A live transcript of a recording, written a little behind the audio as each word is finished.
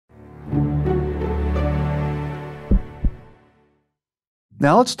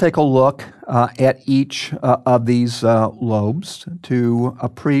Now let's take a look at each of these lobes to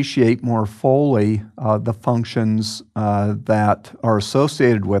appreciate more fully the functions that are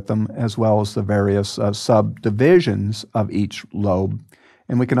associated with them, as well as the various subdivisions of each lobe.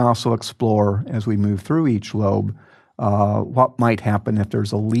 And we can also explore, as we move through each lobe, what might happen if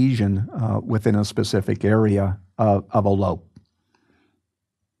there's a lesion within a specific area of a lobe.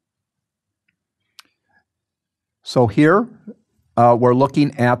 So here, we're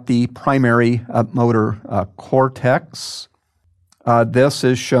looking at the primary motor cortex. This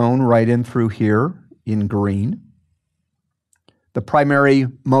is shown right in through here in green. The primary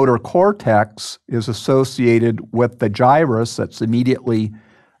motor cortex is associated with the gyrus that's immediately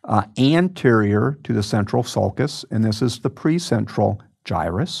anterior to the central sulcus, and this is the precentral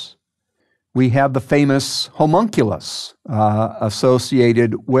gyrus. We have the famous homunculus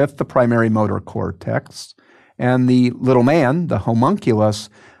associated with the primary motor cortex. And the little man, the homunculus,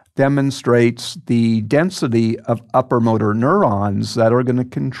 demonstrates the density of upper motor neurons that are going to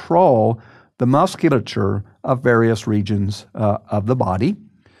control the musculature of various regions of the body.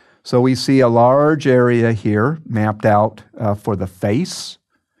 So we see a large area here mapped out for the face,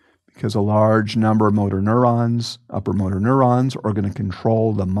 because a large number of motor neurons, upper motor neurons, are going to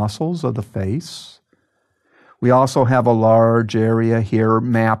control the muscles of the face. We also have a large area here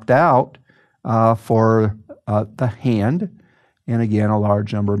mapped out for the hand, and again, a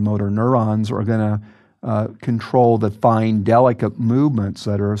large number of motor neurons are going to control the fine, delicate movements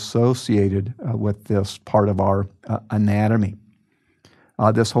that are associated with this part of our anatomy.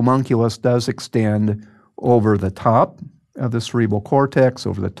 This homunculus does extend over the top of the cerebral cortex,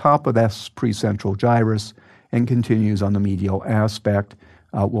 over the top of this precentral gyrus, and continues on the medial aspect.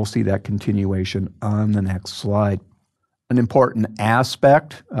 We'll see that continuation on the next slide. An important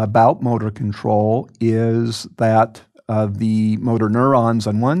aspect about motor control is that the motor neurons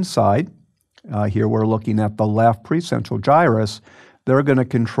on one side, here we're looking at the left precentral gyrus, they're going to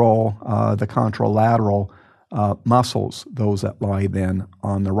control the contralateral muscles, those that lie then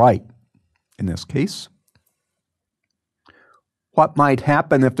on the right, in this case. What might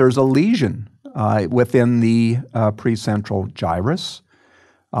happen if there's a lesion within the precentral gyrus?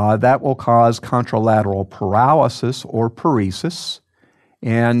 That will cause contralateral paralysis or paresis,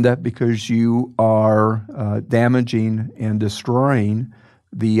 and because you are damaging and destroying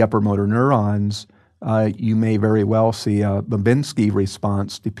the upper motor neurons, you may very well see a Babinski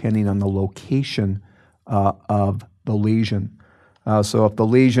response depending on the location of the lesion. So if the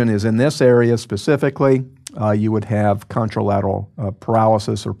lesion is in this area specifically, you would have contralateral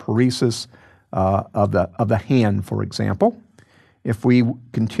paralysis or paresis of the hand, for example. If we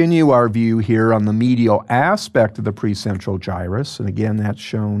continue our view here on the medial aspect of the precentral gyrus, and again that's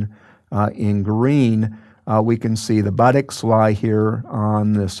shown in green, we can see the buttocks lie here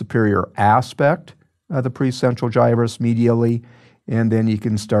on the superior aspect of the precentral gyrus medially, and then you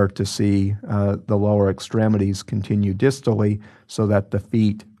can start to see the lower extremities continue distally so that the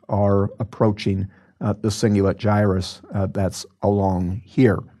feet are approaching the cingulate gyrus that's along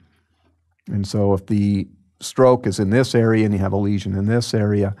here. And so if the stroke is in this area and you have a lesion in this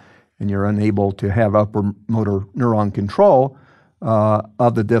area and you're unable to have upper motor neuron control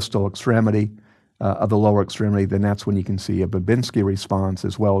of the distal extremity, of the lower extremity, then that's when you can see a Babinski response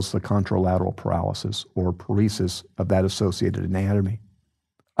as well as the contralateral paralysis or paresis of that associated anatomy.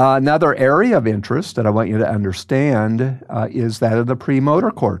 Another area of interest that I want you to understand is that of the premotor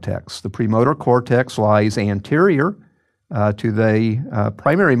cortex. The premotor cortex lies anterior to the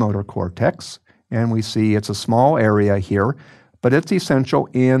primary motor cortex, and we see it's a small area here, but it's essential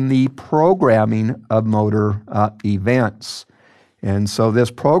in the programming of motor events. And so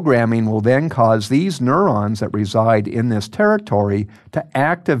this programming will then cause these neurons that reside in this territory to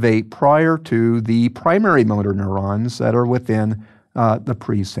activate prior to the primary motor neurons that are within the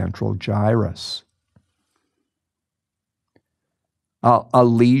precentral gyrus. A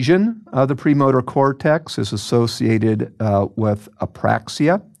lesion of the premotor cortex is associated with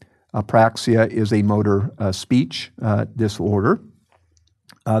apraxia. Apraxia is a motor speech disorder.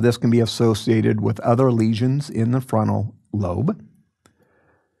 This can be associated with other lesions in the frontal lobe.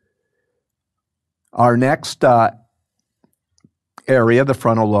 Our next area, the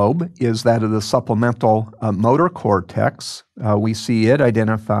frontal lobe, is that of the supplemental motor cortex. We see it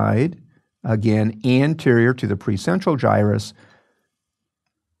identified, again, anterior to the precentral gyrus,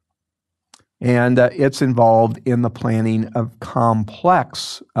 and it's involved in the planning of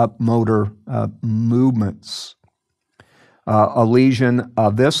complex motor movements. A lesion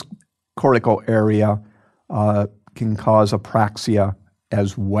of this cortical area can cause apraxia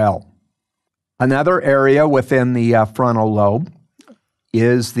as well. Another area within the frontal lobe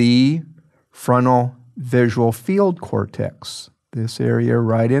is the frontal visual field cortex. This area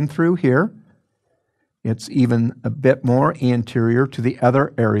right in through here. It's even a bit more anterior to the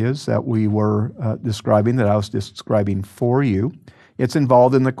other areas that we were describing, that I was describing for you. It's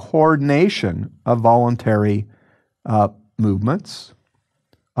involved in the coordination of voluntary movements.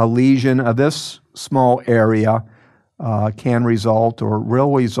 A lesion of this small area can result or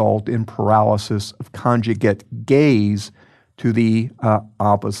will result in paralysis of conjugate gaze to the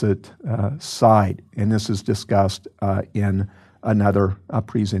opposite side. And this is discussed in another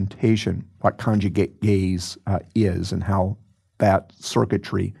presentation, what conjugate gaze is and how that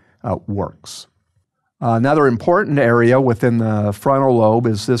circuitry works. Another important area within the frontal lobe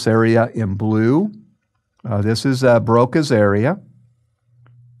is this area in blue. This is Broca's area,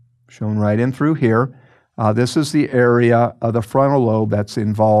 shown right in through here. This is the area of the frontal lobe that's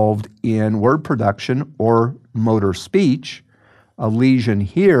involved in word production or motor speech. A lesion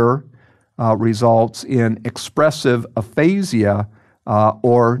here results in expressive aphasia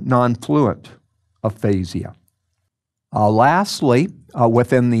or non-fluent aphasia. Lastly,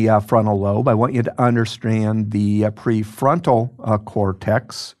 within the frontal lobe, I want you to understand the prefrontal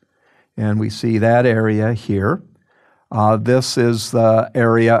cortex, and we see that area here. This is the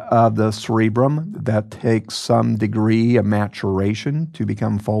area of the cerebrum that takes some degree of maturation to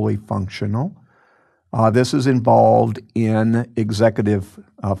become fully functional. This is involved in executive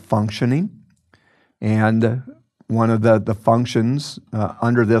functioning, and one of the functions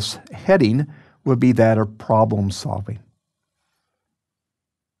under this heading would be that of problem solving.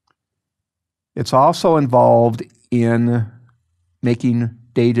 It's also involved in making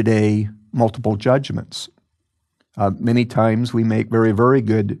day-to-day multiple judgments. Many times we make very, very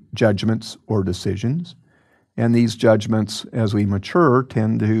good judgments or decisions, and these judgments, as we mature,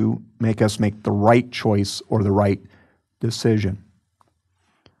 tend to make us make the right choice or the right decision.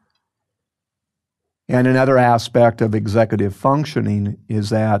 And another aspect of executive functioning is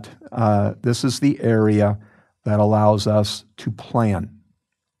that this is the area that allows us to plan.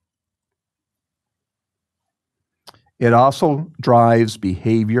 It also drives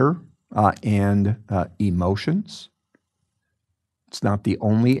behavior and emotions. It's not the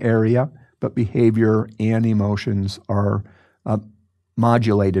only area, but behavior and emotions are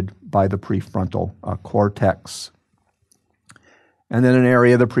modulated by the prefrontal cortex. And then an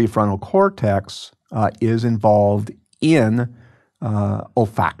area of the prefrontal cortex is involved in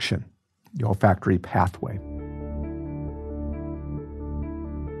olfaction, the olfactory pathway.